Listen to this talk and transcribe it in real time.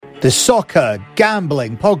The Soccer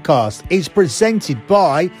Gambling Podcast is presented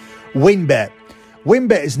by WynnBET.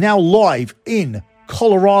 WynnBET is now live in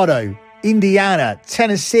Colorado, Indiana,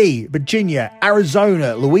 Tennessee, Virginia,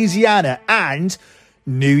 Arizona, Louisiana, and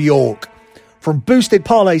New York. From boosted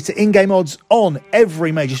parlays to in-game odds on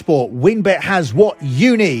every major sport, WynnBET has what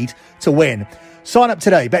you need to win. Sign up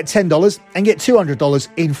today, bet $10 and get $200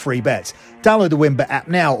 in free bets. Download the WynnBET app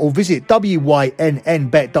now or visit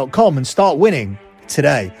wynnbet.com and start winning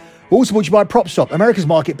today. We're also brought to you by PropSwap, America's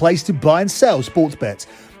marketplace to buy and sell sports bets.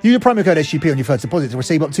 Use the promo code SGP on your first deposit to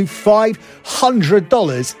receive up to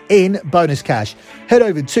 $500 in bonus cash. Head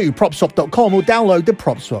over to PropSwap.com or download the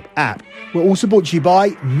PropSwap app. We're also brought to you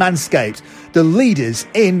by Manscaped, the leaders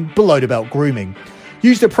in below-the-belt grooming.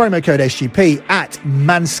 Use the promo code SGP at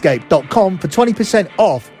manscaped.com for 20%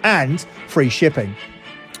 off and free shipping.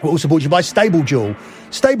 We're also brought to you by StableDuel.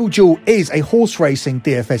 StableDuel is a horse racing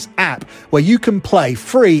DFS app where you can play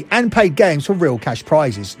free and paid games for real cash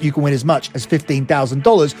prizes. You can win as much as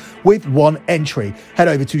 $15,000 with one entry. Head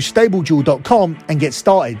over to StableDuel.com and get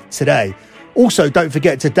started today. Also, don't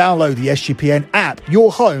forget to download the SGPN app,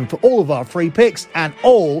 your home for all of our free picks and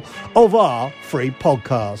all of our free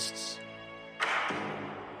podcasts.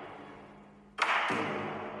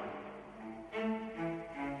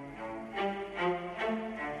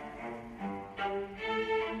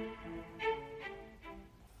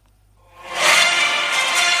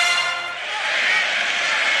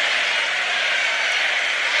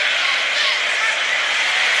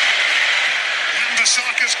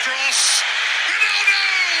 Saka's cross. Ronaldo!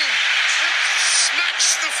 It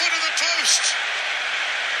smacks the foot of the post.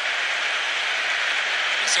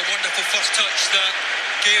 It's a wonderful first touch that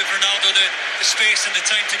gave Ronaldo the space and the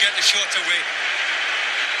time to get the shot away.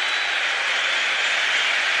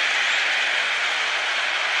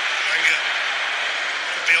 Wenger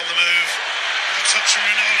could be on the move. And the touch from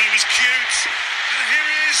Ronaldo was cute. And here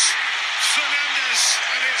is Fernandes.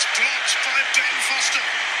 And it's blocked by Ben Foster.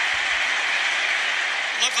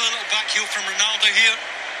 Love the little back heel from Ronaldo here.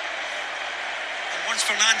 And once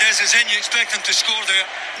Fernandes is in, you expect him to score there.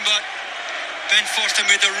 But Ben Foster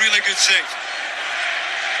made a really good save.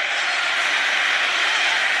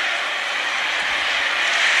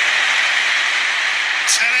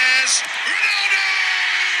 Tellez, Ronaldo!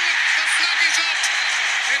 The flag is up.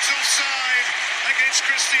 It's offside against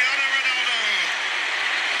Cristiano Ronaldo.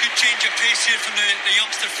 Good change of pace here from the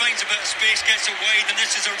youngster. Finds a bit of space, gets it wide, and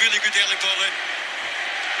this is a really good early ball in.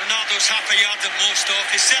 Ronaldo's half a yard at most off.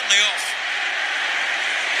 He's certainly off.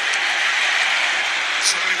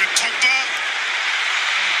 Suddenly with Pogba.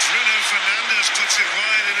 And Bruno Fernandes puts it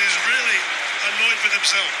wide and is really annoyed with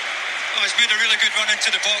himself. Oh, he's made a really good run into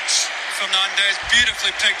the box. Fernandes, beautifully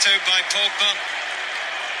picked out by Pogba.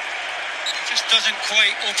 He just doesn't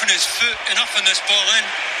quite open his foot enough on this ball in.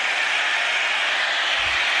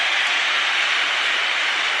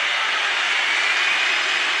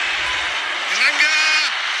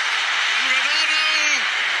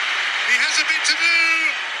 A bit to do,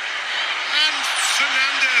 and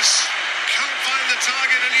Fernandes can't find the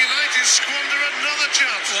target, and United squander another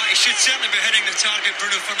chance. Well, he should certainly be hitting the target,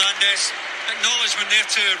 Bruno Fernandes. Acknowledgement there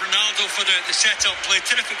to Ronaldo for the set-up play.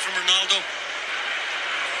 Terrific from Ronaldo.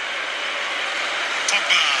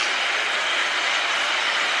 Pogba.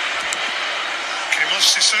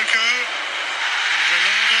 Keymos Sissoko.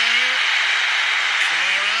 Ronaldo.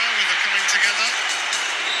 Kamara with the coming together.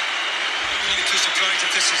 I'm really too surprised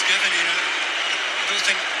if this is given, you know. I don't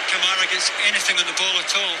think Kamara gets anything on the ball at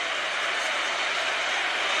all.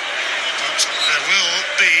 But there will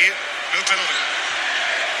be no penalty.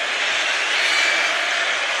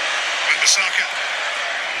 Wan-Bissaka.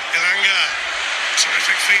 Elanga.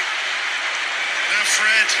 Terrific feet. Now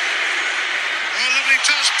Fred. Oh, lovely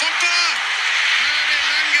touch. Pogba. And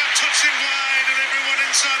Elanga puts it wide, and everyone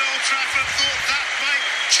inside Old Trafford thought that might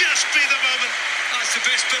just be the moment. That's the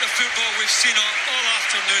best bit of football we've seen all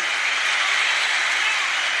afternoon.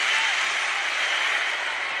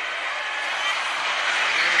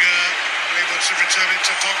 Elanga able to return it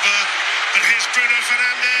to Pogba. And here's Bruno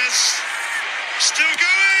Fernandes. Still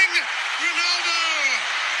going. Ronaldo.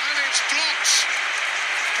 And it's blocked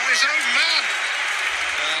by his own man.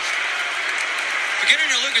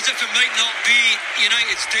 Beginning to look as if it might not be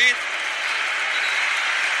United's day.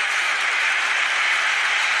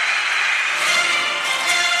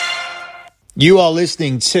 You are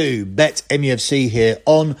listening to Bet MUFC here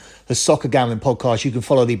on the Soccer Gambling Podcast. You can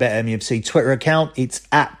follow the Bet MUFC Twitter account. It's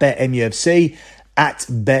at Bet MUFC, at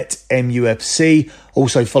Bet MUFC.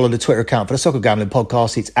 Also follow the Twitter account for the Soccer Gambling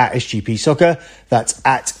Podcast. It's at SGP Soccer. That's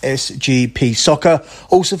at SGP Soccer.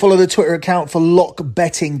 Also follow the Twitter account for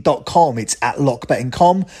lockbetting.com. It's at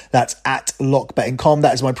lockbetting.com. That's at lockbetting.com.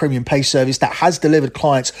 That is my premium pay service that has delivered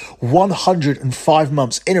clients 105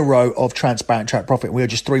 months in a row of transparent track profit. We are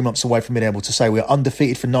just 3 months away from being able to say we are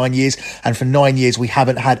undefeated for 9 years. And for 9 years, we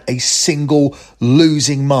haven't had a single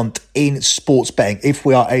losing month in sports betting. If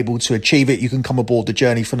we are able to achieve it, you can come aboard the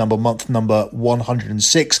journey for month number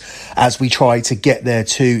 106 as we try to get there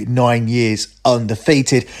to 9 years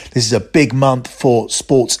undefeated. This is a big month for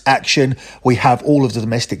sports action. We have all of the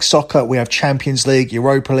domestic soccer. We have Champions League,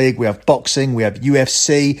 Europa League. We have boxing. We have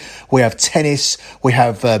UFC. We have tennis. We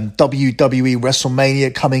have WWE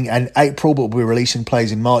WrestleMania coming in April, but we'll be releasing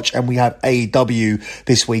plays in March. And we have AEW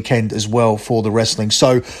this weekend as well for the wrestling.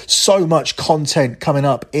 So much content coming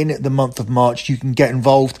up in the month of March. You can get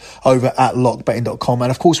involved over at lockbetting.com.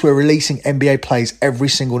 And of course, we're releasing NBA plays every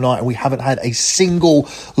single night, and we haven't had a single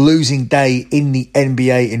losing day in the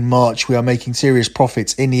NBA in March. We are making serious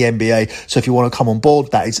profits in the NBA. So if you want to come on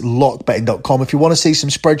board, that is lockbetting.com. If you want to see some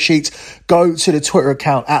spreadsheets, go to the Twitter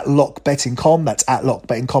account at lockbetting.com. That's at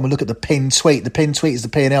lockbetting.com, and look at the pinned tweet. The pinned tweet is the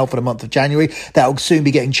P&L for the month of January. That will soon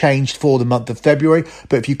be getting changed for the month of February.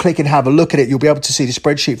 But if you click and have a look at it, you'll be able to see the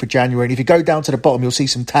spreadsheet for January. And if you go down to the bottom, you'll see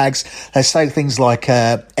some tags. They say things like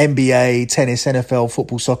NBA, tennis, NFL,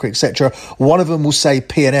 football, soccer, etc. One of them will say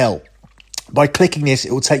P&L. By clicking this,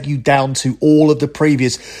 it will take you down to all of the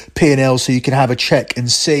previous P&Ls so you can have a check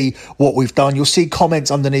and see what we've done. You'll see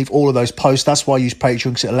comments underneath all of those posts. That's why I use Patreon,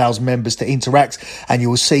 because it allows members to interact, and you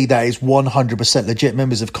will see that it's 100% legit.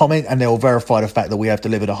 Members have comment, and they will verify the fact that we have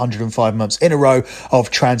delivered 105 months in a row of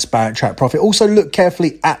transparent track profit. Also, look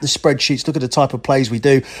carefully at the spreadsheets. Look at the type of plays we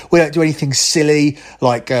do. We don't do anything silly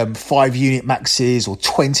like 5-unit maxes or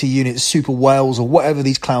 20-unit super whales or whatever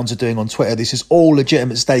these clowns are doing on Twitter. This is all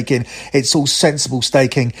legitimate staking. It's all sensible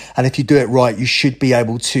staking, and if you do it right, you should be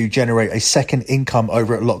able to generate a second income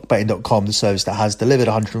over at lockbetting.com, the service that has delivered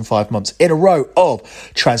 105 months in a row of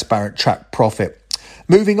transparent track profit.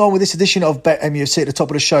 Moving on with this edition of BetMUFC, at the top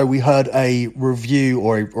of the show, we heard a review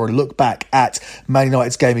or a look back at Man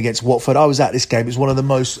United's game against Watford. I was at this game. It was one of the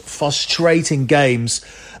most frustrating games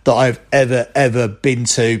that I've ever been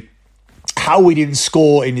to. How we didn't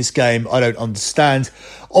score in this game, I don't understand.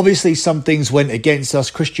 Obviously, some things went against us.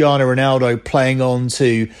 Cristiano Ronaldo playing on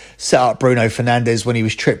to set up Bruno Fernandes when he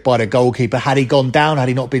was tripped by the goalkeeper. Had he gone down, had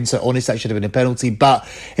he not been so honest, that should have been a penalty. But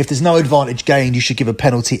if there's no advantage gained, you should give a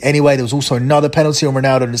penalty anyway. There was also another penalty on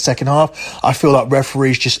Ronaldo in the second half. I feel like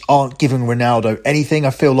referees just aren't giving Ronaldo anything.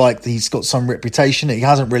 I feel like he's got some reputation that he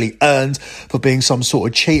hasn't really earned for being some sort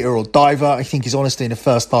of cheater or diver. I think his honesty in the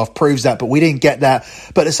first half proves that, but we didn't get that.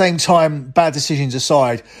 But at the same time, bad decisions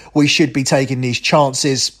aside, we should be taking these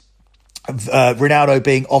chances. Ronaldo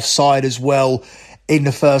being offside as well in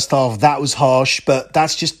the first half, that was harsh, but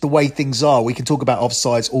that's just the way things are. We can talk about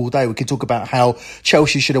offsides all day. We can talk about how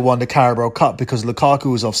Chelsea should have won the Carabao Cup because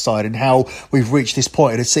Lukaku was offside, and how we've reached this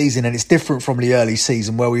point of the season, and it's different from the early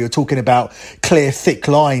season where we were talking about clear, thick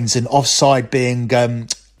lines and offside being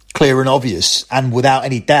clear and obvious and without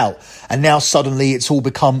any doubt. And now suddenly it's all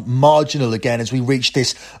become marginal again as we reach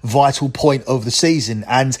this vital point of the season.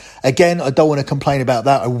 And again, I don't want to complain about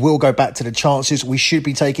that. I will go back to the chances. We should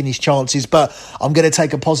be taking these chances, but I'm going to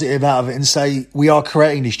take a positive out of it and say we are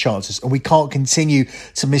creating these chances, and we can't continue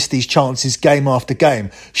to miss these chances game after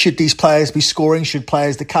game. Should these players be scoring? Should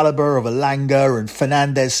players the calibre of Elanga and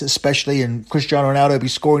Fernandes especially and Cristiano Ronaldo be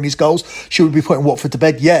scoring these goals? Should we be putting Watford to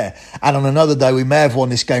bed? Yeah. And on another day, we may have won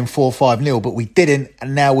this game 4-5-0, but we didn't,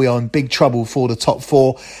 and now we are in big trouble for the top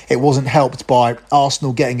four. It wasn't helped by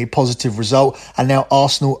Arsenal getting a positive result, and now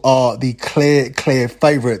Arsenal are the clear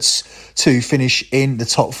favourites to finish in the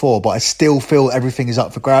top four. But I still feel everything is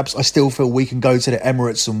up for grabs. I still feel we can go to the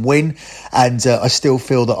Emirates and win, and I still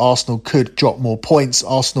feel that Arsenal could drop more points.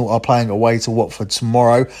 Arsenal are playing away to Watford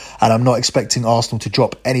tomorrow, and I'm not expecting Arsenal to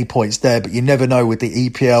drop any points there, but you never know with the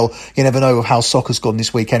EPL. You never know how soccer's gone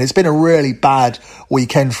this weekend. It's been a really bad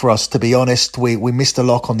weekend for us, to be honest. We missed a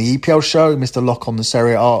lock on the EPL show, we missed a lock on the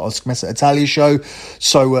Serie A or Scommessa Italia show.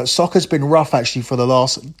 So soccer's been rough actually for the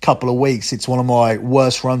last couple of weeks. It's one of my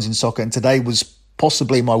worst runs in soccer, and today was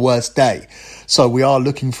possibly my worst day. So we are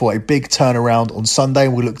looking for a big turnaround on Sunday,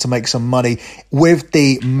 and we look to make some money with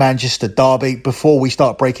the Manchester derby. Before we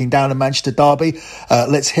start breaking down the Manchester derby,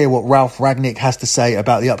 let's hear what Ralf Rangnick has to say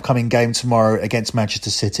about the upcoming game tomorrow against Manchester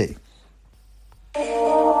City.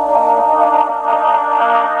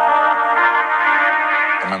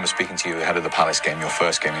 I remember speaking to you ahead of the Palace game, your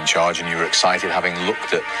first game in charge, and you were excited having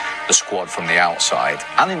looked at the squad from the outside,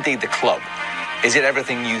 and indeed the club, Is it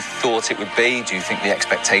everything you thought it would be? Do you think the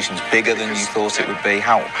expectation's bigger than you thought it would be?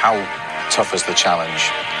 How tough has the challenge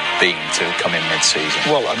been to come in mid-season?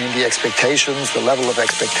 Well, I mean, the expectations, the level of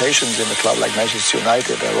expectations in a club like Manchester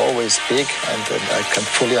United are always big, and I can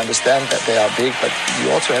fully understand that they are big, but you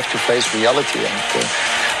also have to face reality. And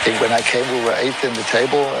I think when I came, we were 8th in the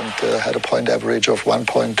table and had a point average of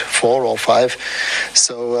 1.4 or 5.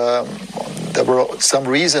 So there were some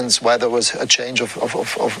reasons why there was a change of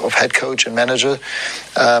head coach and manager,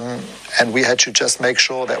 and we had to just make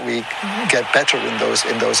sure that we get better in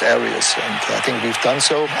those areas. And I think we've done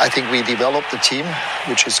so. I think we developed the team,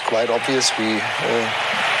 which is quite obvious. We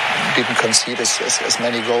didn't concede as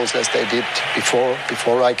many goals as they did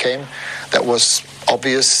before I came. That was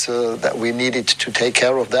obvious that we needed to take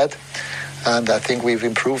care of that. And I think we've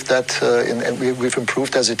improved that, we've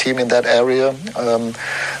improved as a team in that area.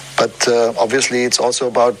 But obviously it's also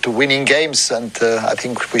about winning games, and I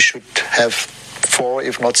think we should have 4,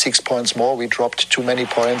 if not 6 points more. We dropped too many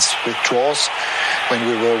points with draws when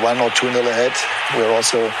we were 1 or 2-0 ahead. We're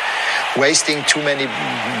also wasting too many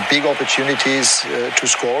big opportunities to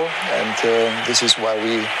score, and this is why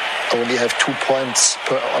we only have 2 points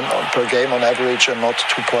per game on average, and not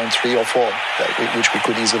 2.3 or 4, which we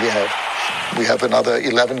could easily have. We have another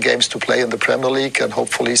 11 games to play in the Premier League, and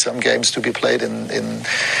hopefully some games to be played in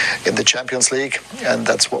the Champions League, and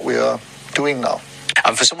that's what we are doing now.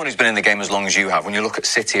 And for someone who's been in the game as long as you have, when you look at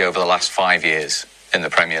City over the last 5 years in the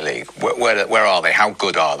Premier League, where are they? How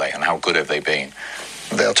good are they, and how good have they been?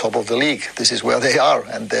 They are top of the league. This is where they are,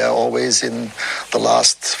 and they are always in the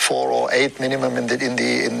last 4 or 8 minimum in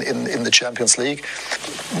the Champions League.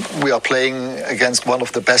 We are playing against one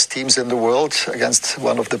of the best teams in the world, against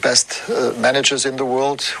one of the best managers in the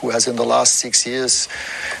world, who has in the last 6 years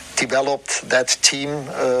developed that team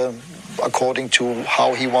according to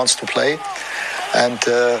how he wants to play. And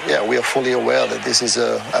we are fully aware that this is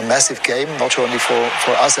a massive game, not only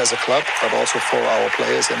for us as a club, but also for our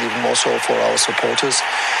players, and even more so for our supporters.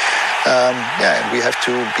 And we have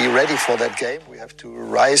to be ready for that game. We have to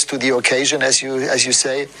rise to the occasion, as you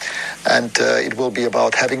say, and it will be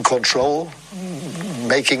about having control,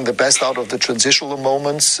 making the best out of the transitional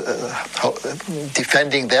moments,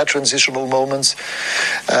 defending their transitional moments,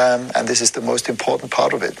 and this is the most important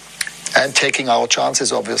part of it. And taking our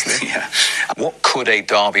chances, obviously. Yeah. What could a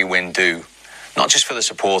derby win do, not just for the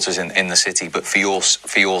supporters in the city, but for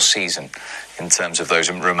your season in terms of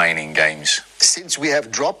those remaining games? Since we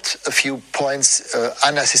have dropped a few points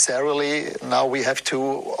unnecessarily, now we have to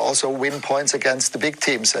also win points against the big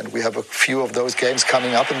teams, and we have a few of those games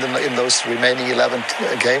coming up in those remaining 11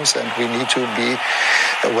 games, and we need to be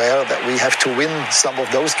aware that we have to win some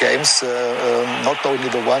of those games, not only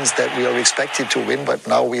the ones that we are expected to win, but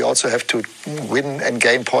now we also have to win and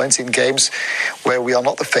gain points in games where we are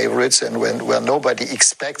not the favorites, and where nobody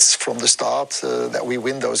expects from the start that we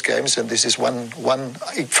win those games. And this is one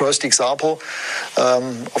first example.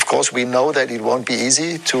 Of course, we know that it won't be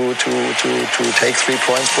easy to take 3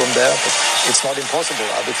 points from there, but it's not impossible.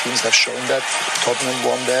 Other teams have shown that. Tottenham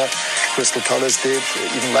won there, Crystal Palace did,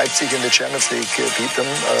 even Leipzig in the Champions League beat them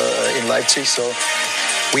in Leipzig. So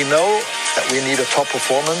we know that we need a top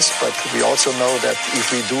performance, but we also know that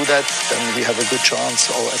if we do that, then we have a good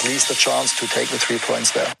chance, or at least a chance, to take the 3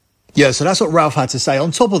 points there. Yeah, so that's what Ralph had to say.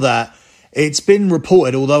 On top of that, it's been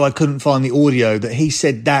reported, although I couldn't find the audio, that he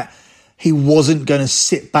said that he wasn't going to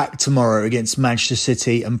sit back tomorrow against Manchester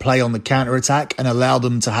City and play on the counter-attack and allow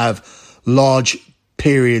them to have large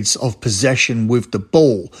periods of possession with the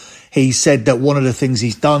ball. He said that one of the things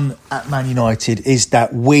he's done at Man United is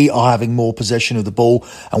that we are having more possession of the ball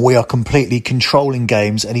and we are completely controlling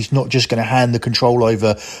games, and he's not just going to hand the control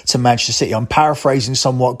over to Manchester City. I'm paraphrasing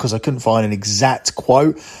somewhat because I couldn't find an exact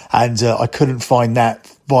quote, and I couldn't find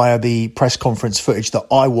that via the press conference footage that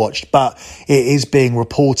I watched, but it is being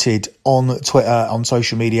reported on Twitter, on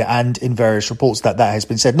social media, and in various reports that has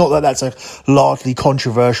been said. Not that that's a largely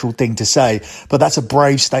controversial thing to say, but that's a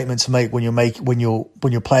brave statement to make when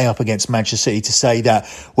you're playing up against Manchester City, to say that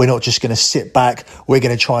we're not just going to sit back, we're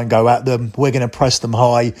going to try and go at them, we're going to press them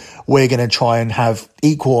high, we're going to try and have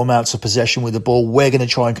equal amounts of possession with the ball, we're going to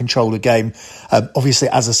try and control the game. Obviously,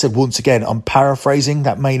 as I said, once again, I'm paraphrasing.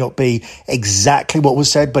 That may not be exactly what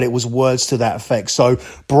was said, but it was words to that effect. So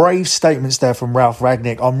brave statements there from Ralph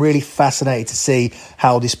Rangnick. I'm really fascinated to see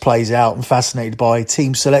how this plays out. I'm fascinated by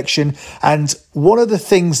team selection. And one of the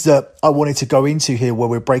things that I wanted to go into here, where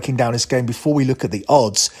we're breaking down this game before we look at the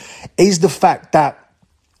odds, is the fact that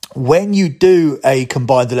when you do a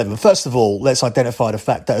combined 11, first of all, let's identify the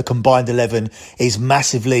fact that a combined 11 is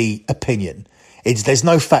massively opinion. There's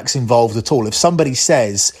no facts involved at all. If somebody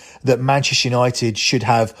says that Manchester United should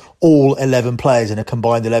have all 11 players in a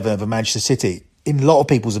combined 11 of a Manchester City, in a lot of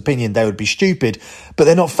people's opinion, they would be stupid, but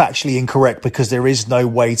they're not factually incorrect because there is no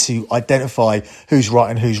way to identify who's right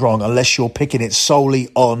and who's wrong unless you're picking it solely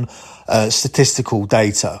on statistical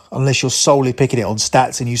data. Unless you're solely picking it on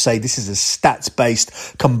stats and you say this is a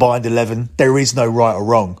stats-based combined 11, there is no right or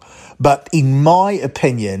wrong. But in my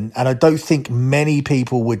opinion, and I don't think many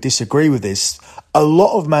people would disagree with this, a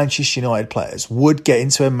lot of Manchester United players would get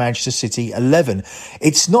into a Manchester City 11.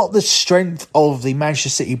 It's not the strength of the Manchester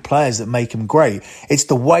City players that make them great. It's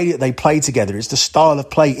the way that they play together. It's the style of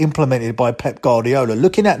play implemented by Pep Guardiola.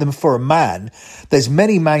 Looking at them for a man, there's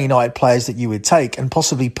many Man United players that you would take and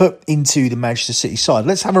possibly put into the Manchester City side.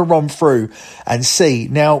 Let's have a run through and see.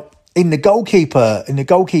 Now, in the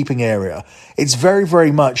goalkeeping area, it's very,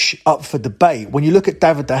 very much up for debate. When you look at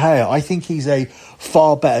David De Gea, I think he's a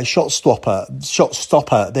far better shot stopper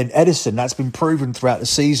than Ederson. That's been proven throughout the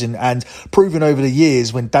season and proven over the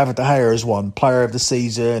years when David De Gea has won Player of the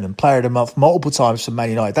Season and Player of the Month multiple times for Man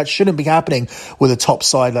United. That shouldn't be happening with a top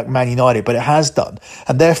side like Man United, but it has done.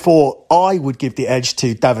 And therefore, I would give the edge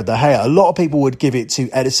to David De Gea. A lot of people would give it to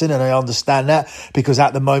Ederson, and I understand that because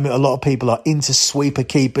at the moment, a lot of people are into sweeper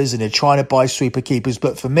keepers and they're trying to buy sweeper keepers.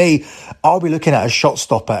 But for me, I'll be looking at a shot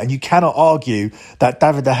stopper, and you cannot argue that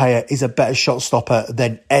David De Gea is a better shot stopper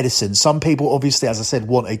than Ederson. Some people, obviously, as I said,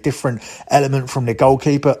 want a different element from the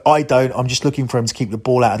goalkeeper. I don't. I'm just looking for him to keep the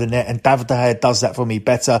ball out of the net, and David De Gea does that for me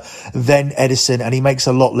better than Ederson, and he makes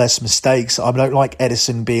a lot less mistakes. I don't like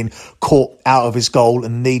Ederson being caught out of his goal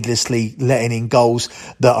and needlessly letting in goals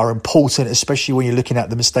that are important, especially when you're looking at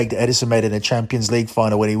the mistake that Ederson made in the Champions League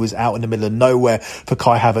final when he was out in the middle of nowhere for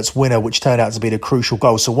Kai Havertz's winner, which turned out to be the crucial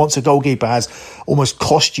goal. So once a goalkeeper has almost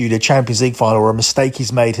cost you the Champions League final, or a mistake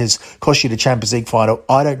he's made has cost you the Champions League final,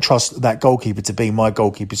 I don't trust that goalkeeper to be my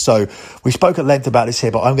goalkeeper. So we spoke at length about this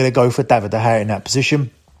here, but I'm going to go for David De Gea in that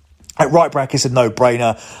position. At right back, it's a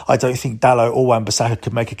no-brainer. I don't think Dalot or Wan-Bissaka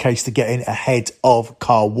could make a case to get in ahead of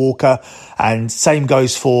Kyle Walker. And same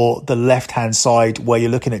goes for the left-hand side, where you're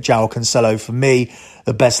looking at João Cancelo. For me,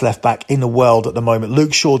 the best left-back in the world at the moment.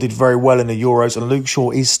 Luke Shaw did very well in the Euros, and Luke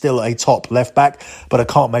Shaw is still a top left-back, but I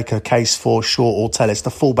can't make a case for Shaw or Telles. The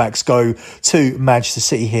full-backs go to Manchester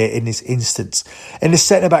City here in this instance. In the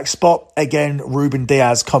centre-back spot, again, Ruben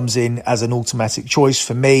Diaz comes in as an automatic choice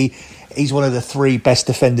for me. He's one of the three best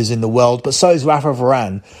defenders in the world, but so is Rafa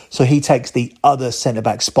Varane. So he takes the other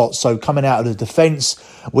centre-back spot. So coming out of the defence,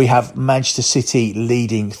 we have Manchester City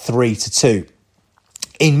leading 3-2.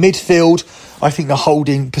 In midfield, I think the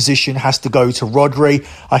holding position has to go to Rodri.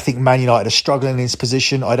 I think Man United are struggling in this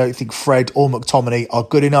position. I don't think Fred or McTominay are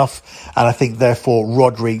good enough, and I think therefore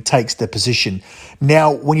Rodri takes the position.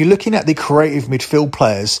 Now, when you're looking at the creative midfield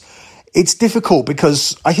players, it's difficult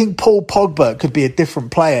because I think Paul Pogba could be a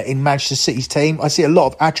different player in Manchester City's team. I see a lot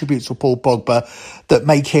of attributes for Paul Pogba that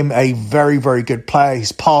make him a very, very good player.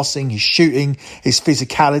 His passing, his shooting, his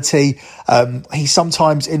physicality. He's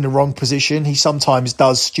sometimes in the wrong position. He sometimes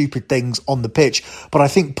does stupid things on the pitch. But I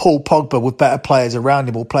think Paul Pogba, with better players around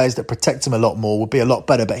him or players that protect him a lot more, would be a lot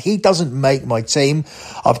better. But he doesn't make my team.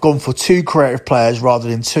 I've gone for two creative players rather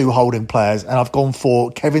than two holding players. And I've gone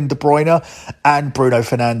for Kevin De Bruyne and Bruno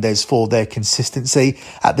Fernandes for their consistency.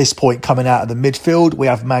 At this point, coming out of the midfield, we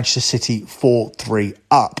have Manchester City 4-3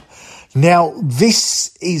 up. Now,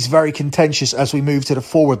 this is very contentious as we move to the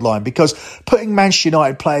forward line, because putting Manchester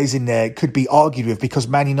United players in there could be argued with, because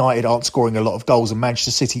Man United aren't scoring a lot of goals and Manchester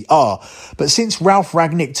City are. But since Ralf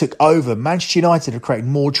Rangnick took over, Manchester United have created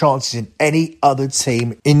more chances than any other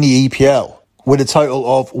team in the EPL, with a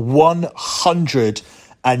total of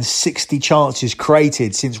 160 chances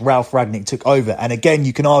created since Ralf Rangnick took over. And again,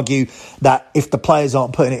 you can argue that if the players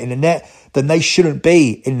aren't putting it in the net, then they shouldn't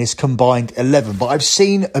be in this combined 11. But I've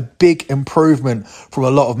seen a big improvement from a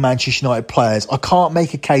lot of Manchester United players. I can't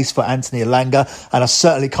make a case for Anthony Elanga, and I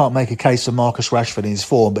certainly can't make a case for Marcus Rashford in his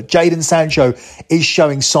form. But Jadon Sancho is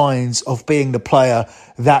showing signs of being the player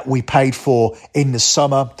that we paid for in the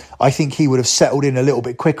summer. I think he would have settled in a little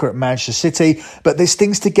bit quicker at Manchester City, but there's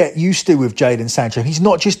things to get used to with Jadon Sancho. He's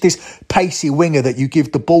not just this pacey winger that you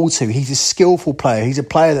give the ball to. He's a skillful player. He's a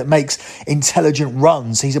player that makes intelligent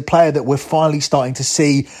runs. He's a player that we're finally starting to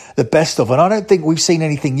see the best of, and I don't think we've seen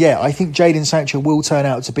anything yet. I think Jadon Sancho will turn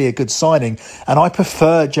out to be a good signing, and I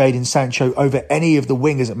prefer Jadon Sancho over any of the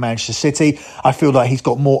wingers at Manchester City. I feel like he's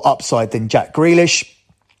got more upside than Jack Grealish.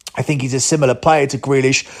 I think he's a similar player to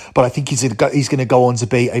Grealish, but I think he's going to go on to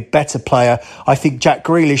be a better player. I think Jack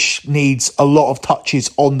Grealish needs a lot of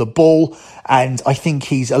touches on the ball, And I think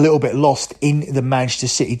he's a little bit lost in the Manchester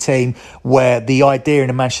City team, where the idea in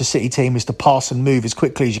a Manchester City team is to pass and move as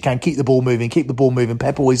quickly as you can, keep the ball moving.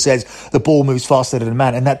 Pep always says the ball moves faster than a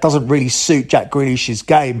man, and that doesn't really suit Jack Grealish's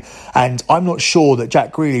game. And I'm not sure that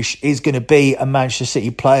Jack Grealish is going to be a Manchester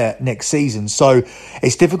City player next season. So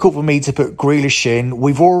it's difficult for me to put Grealish in.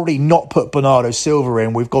 We've already not put Bernardo Silva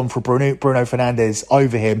in. We've gone for Bruno Fernandes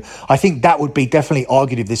over him. I think that would be definitely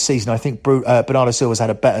argued this season. I think Bernardo Silva's had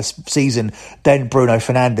a better season than Bruno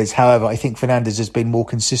Fernandes. However, I think Fernandes has been more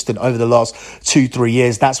consistent over the last 2-3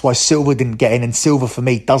 years. That's why Silva didn't get in, and Silva for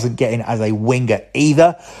me doesn't get in as a winger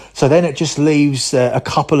either. So then it just leaves a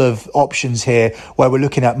couple of options here where we're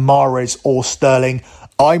looking at Mahrez or Sterling.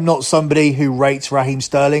 I'm not somebody who rates Raheem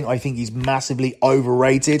Sterling. I think he's massively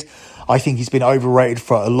overrated. I think he's been overrated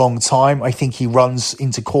for a long time. I think he runs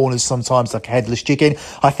into corners sometimes like a headless chicken.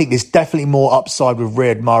 I think there's definitely more upside with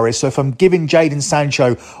Riyad Mahrez. So if I'm giving Jadon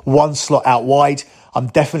Sancho one slot out wide, I'm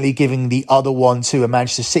definitely giving the other one to a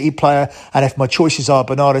Manchester City player. And if my choices are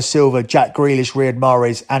Bernardo Silva, Jack Grealish, Riyad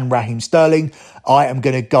Mahrez and Raheem Sterling, I am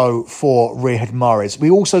going to go for Riyad Mahrez. We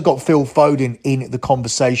also got Phil Foden in the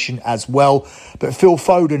conversation as well. But Phil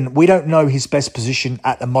Foden, we don't know his best position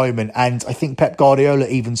at the moment. And I think Pep Guardiola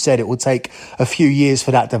even said it will take a few years for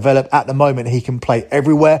that to develop. At the moment, he can play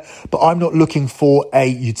everywhere. But I'm not looking for a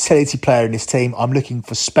utility player in this team. I'm looking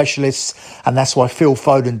for specialists. And that's why Phil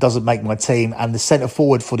Foden doesn't make my team. And the centre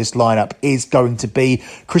forward for this lineup is going to be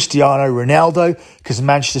Cristiano Ronaldo, because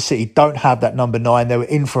Manchester City don't have that number 9. They were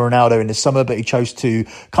in for Ronaldo in the summer, but he chose to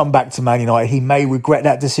come back to Man United. He may regret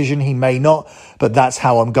that decision, he may not, but that's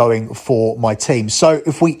how I'm going for my team. So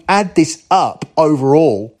if we add this up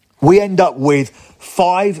overall, we end up with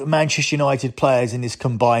 5 Manchester United players in this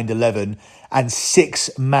combined 11 and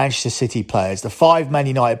 6 Manchester City players. The 5 Man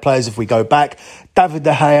United players, if we go back, David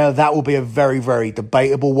De Gea, that will be a very, very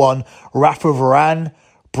debatable one. Rafa Varane,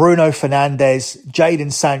 Bruno Fernandes, Jadon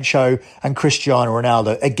Sancho and Cristiano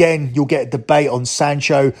Ronaldo. Again, you'll get a debate on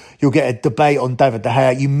Sancho. You'll get a debate on David De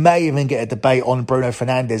Gea. You may even get a debate on Bruno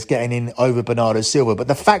Fernandes getting in over Bernardo Silva. But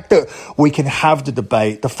the fact that we can have the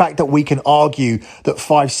debate, the fact that we can argue that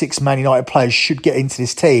 5-6 Man United players should get into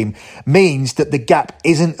this team means that the gap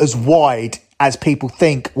isn't as wide as people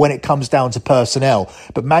think when it comes down to personnel.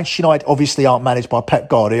 But Manchester United obviously aren't managed by Pep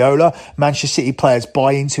Guardiola. Manchester City players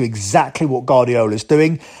buy into exactly what Guardiola's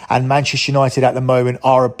doing, and Manchester United at the moment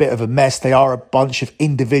are a bit of a mess. They are a bunch of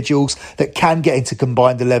individuals that can get into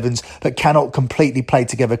combined 11s but cannot completely play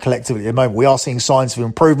together collectively at the moment. We are seeing signs of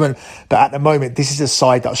improvement, but at the moment this is a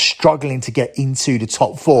side that's struggling to get into the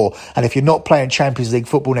top 4, and if you're not playing Champions League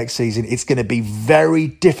football next season, it's going to be very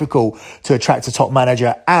difficult to attract a top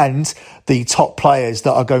manager and the top players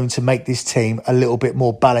that are going to make this team a little bit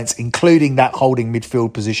more balanced, including that holding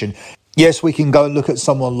midfield position. Yes, we can go and look at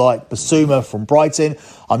someone like Basuma from Brighton.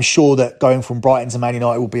 I'm sure that going from Brighton to Man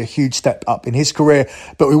United will be a huge step up in his career,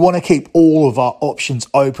 but we want to keep all of our options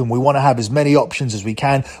open. We want to have as many options as we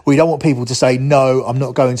can. We don't want people to say, no, I'm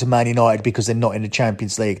not going to Man United because they're not in the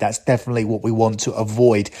Champions League. That's definitely what we want to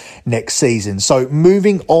avoid next season. So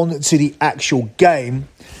moving on to the actual game,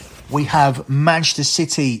 we have Manchester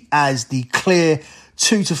City as the clear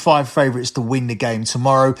 2-5 favourites to win the game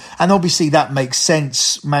tomorrow. And obviously that makes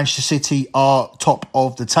sense. Manchester City are top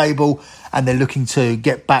of the table and they're looking to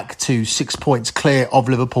get back to 6 points clear of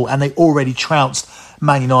Liverpool. And they already trounced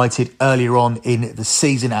Man United earlier on in the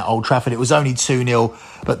season at Old Trafford. It was only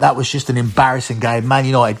 2-0, but that was just an embarrassing game. Man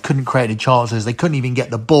United couldn't create any chances. They couldn't even get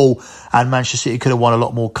the ball, and Manchester City could have won a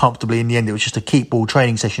lot more comfortably. In the end, it was just a keep ball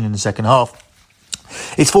training session in the second half.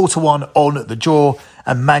 It's 4-1 on the draw,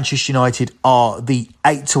 and Manchester United are the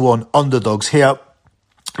 8-1 underdogs here.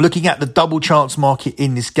 Looking at the double chance market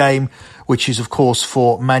in this game, which is of course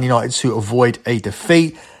for Man United to avoid a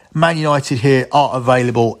defeat. Man United here are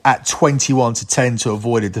available at 21-10 to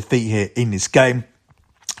avoid a defeat here in this game.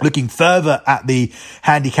 Looking further at the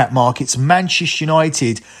handicap markets, Manchester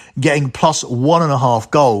United getting plus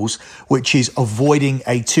 1.5 goals, which is avoiding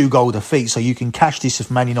a 2-goal defeat. So you can cash this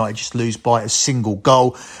if Man United just lose by a single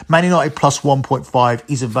goal. Man United plus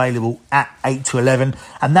 1.5 is available at 8-11.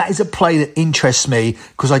 And that is a play that interests me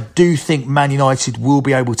because I do think Man United will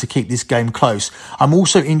be able to keep this game close. I'm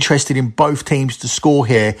also interested in both teams to score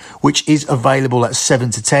here, which is available at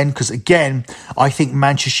 7-10. Because again, I think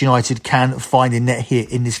Manchester United can find a net here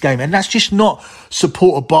in this game. And that's just not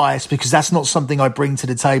supporter bias because that's not something I bring to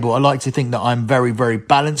the table. I like to think that I'm very, very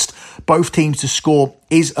balanced. Both teams to score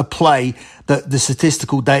is a play that the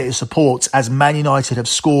statistical data supports, as Man United have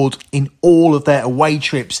scored in all of their away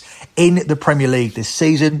trips in the Premier League this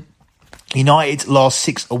season. United's last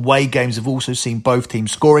 6 away games have also seen both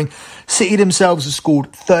teams scoring. City themselves have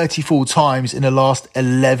scored 34 times in the last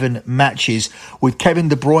 11 matches. With Kevin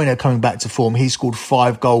De Bruyne coming back to form, he scored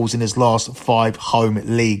 5 goals in his last 5 home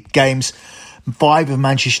league games. 5 of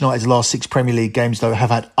Manchester United's last 6 Premier League games, though,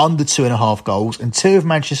 have had under 2.5 goals, and 2 of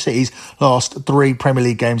Manchester City's last 3 Premier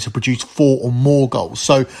League games have produced 4 or more goals.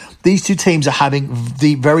 So these two teams are having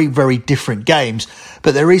the very, very different games,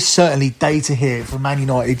 but there is certainly data here for Man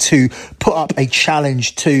United to put up a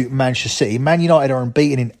challenge to Manchester City. Man United are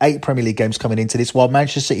unbeaten in 8 Premier League games coming into this, while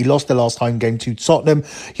Manchester City lost their last home game to Tottenham.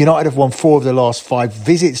 United have won 4 of their last 5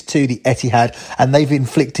 visits to the Etihad, and they've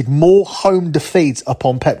inflicted more home defeats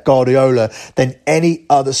upon Pep Guardiola than any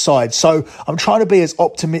other side. So I'm trying to be as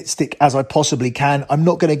optimistic as I possibly can. I'm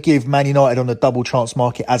not going to give Man United on the double chance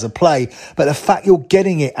market as a play, but the fact you're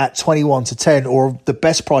getting it at 21-10 or the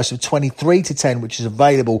best price of 23-10, which is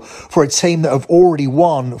available for a team that have already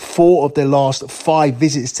won 4 of their last 5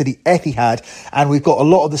 visits to the Etihad, and we've got a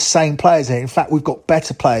lot of the same players here. In fact, we've got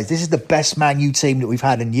better players. This is the best Man U team that we've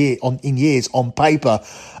had in years on paper.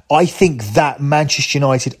 I think that Manchester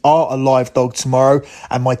United are a live dog tomorrow,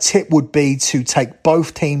 and my tip would be to take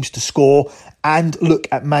both teams to score and look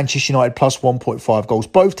at Manchester United plus 1.5 goals.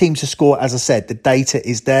 Both teams to score, as I said, the data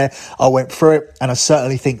is there. I went through it, and I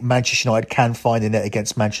certainly think Manchester United can find a net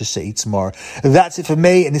against Manchester City tomorrow. That's it for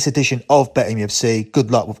me in this edition of Betting FC.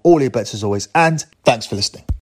 Good luck with all your bets as always, and thanks for listening.